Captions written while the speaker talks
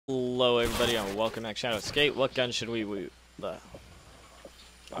Hello everybody and welcome back to Shadow Escape. What gun should we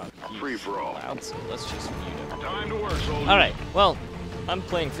free for all. Loud, so let's just mute him. Time to work, soldier. Alright, well, I'm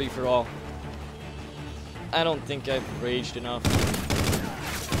playing free for all. I don't think I've raged enough.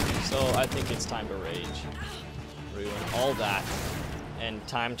 So I think it's time to rage. Ruin all that. And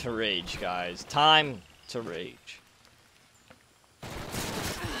time to rage, guys. Time to rage.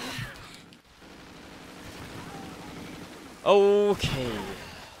 Okay.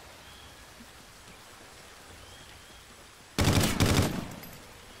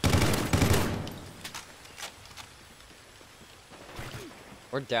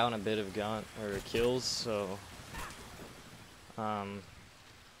 We're down a bit of gun or kills, so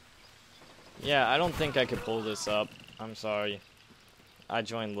yeah, I don't think I could pull this up. I'm sorry. I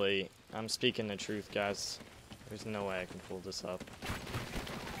joined late. I'm speaking the truth, guys. There's no way I can pull this up.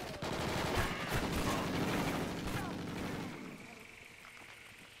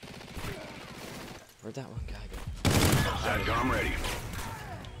 Where'd that one guy go? SATCOM ready.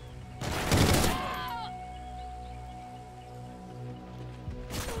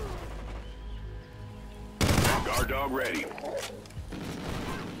 Guard dog ready.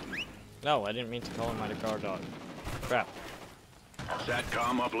 No, I didn't mean to call him my guard dog. Crap.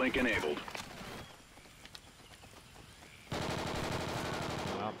 SATCOM uplink enabled.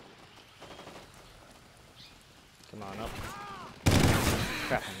 Come up. Come on up.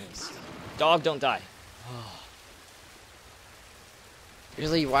 Crap, I missed. Dog, don't die.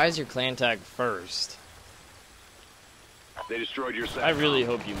 Really, why is your clan tag first? They destroyed your SATCOM. I really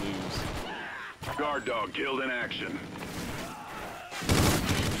hope you lose. Guard dog killed in action.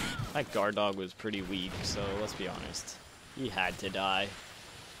 My guard dog was pretty weak, so let's be honest. He had to die.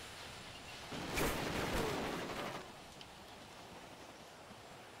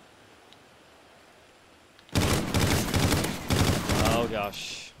 Oh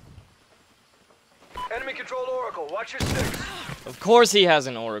gosh. Enemy controlled Oracle, watch your six. Of course he has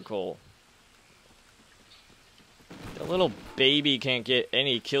an Oracle. The little baby can't get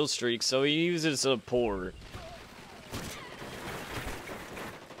any kill streaks, so he uses a port.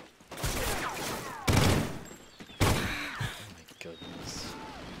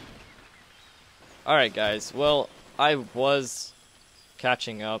 Alright guys, well, I was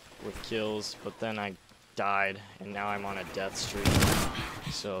catching up with kills, but then I died, and now I'm on a death streak,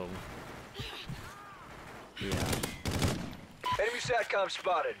 so, yeah. Enemy SATCOM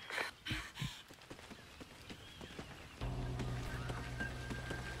spotted.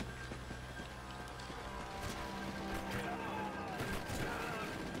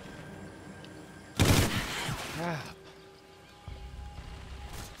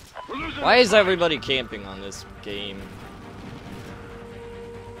 Why is everybody camping on this game?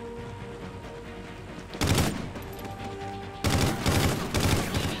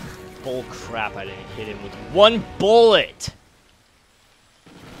 Bull crap, I didn't hit him with one bullet!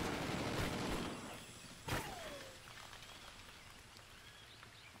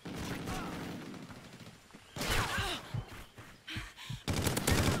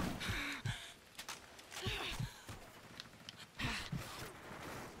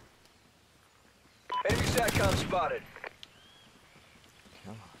 Enemy SATCOM spotted.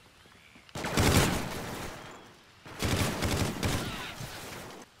 Come on.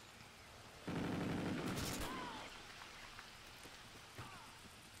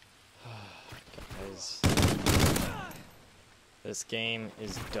 Guys, this game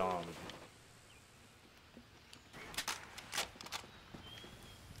is dumb.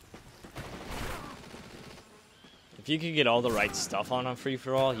 If you could get all the right stuff on a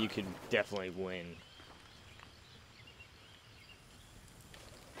free-for-all, you could definitely win.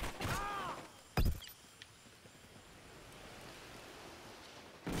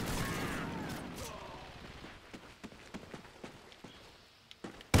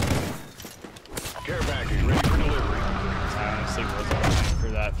 Care package ready for delivery. I honestly wasn't waiting for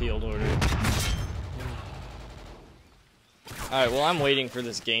that field order. Alright, well I'm waiting for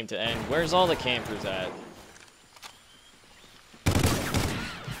this game to end. Where's all the campers at?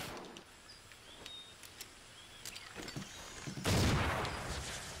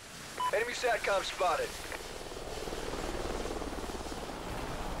 Enemy SATCOM spotted.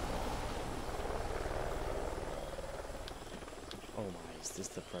 Oh my, is this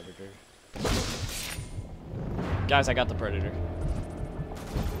the Predator? Guys, I got the Predator.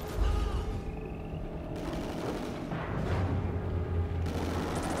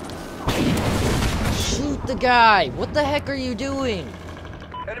 Shoot the guy! What the heck are you doing?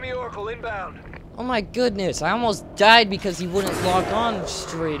 Enemy Oracle inbound. Oh my goodness, I almost died because he wouldn't log on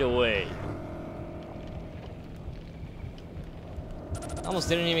straight away. Almost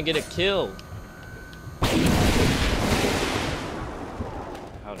didn't even get a kill.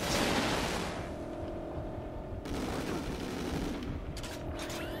 How does it?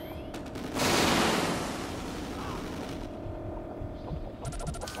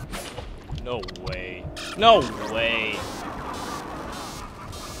 No way. No way.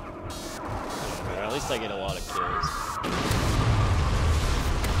 At least I get a lot of kills.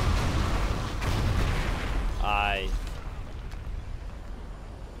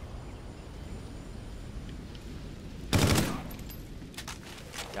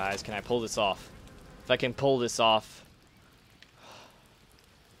 Guys, can I pull this off? If I can pull this off.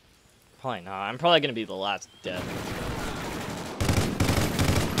 Probably not. I'm probably gonna be the last death.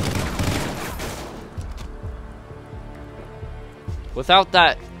 Without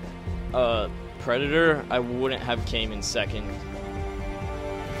that Predator, I wouldn't have came in second.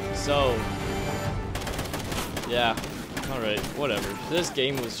 So, yeah, alright, whatever. This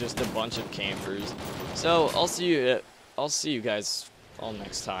game was just a bunch of campers. So, I'll see you guys all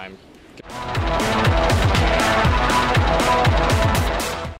next time.